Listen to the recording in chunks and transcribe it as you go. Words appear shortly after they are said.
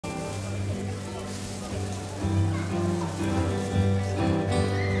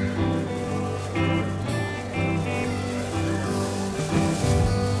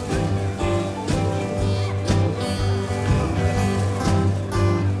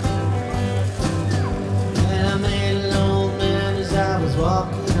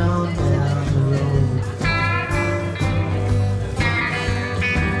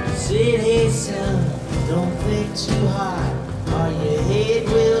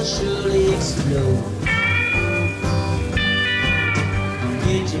will surely explode.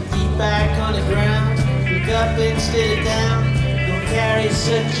 Get your feet back on the ground, look up instead of down, don't carry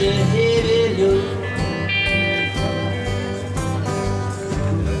such a heavy load.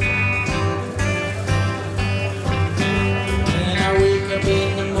 And I wake up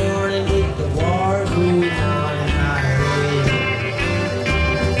in the morning with the war going on in my head.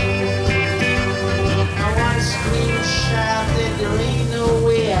 I want to scream and shout that there ain't no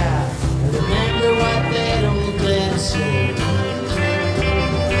way out. Remember what that old man said.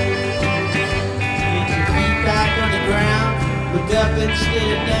 Look up instead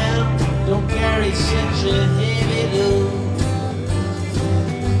of down, don't carry such a heavy load.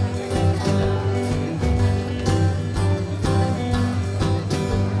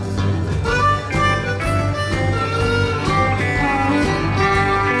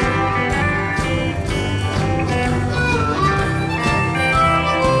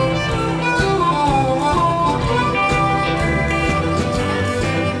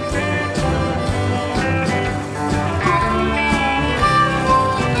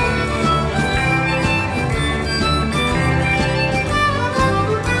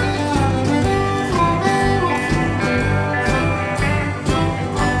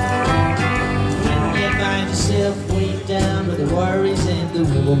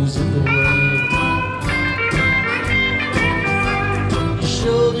 Woes of the world. Your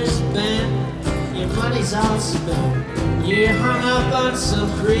shoulders bent, your money's all spent, you're hung up on some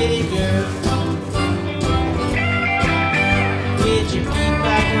pretty girl. Get your feet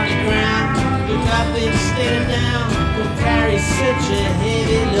back on the ground, look up instead of down, don't carry such a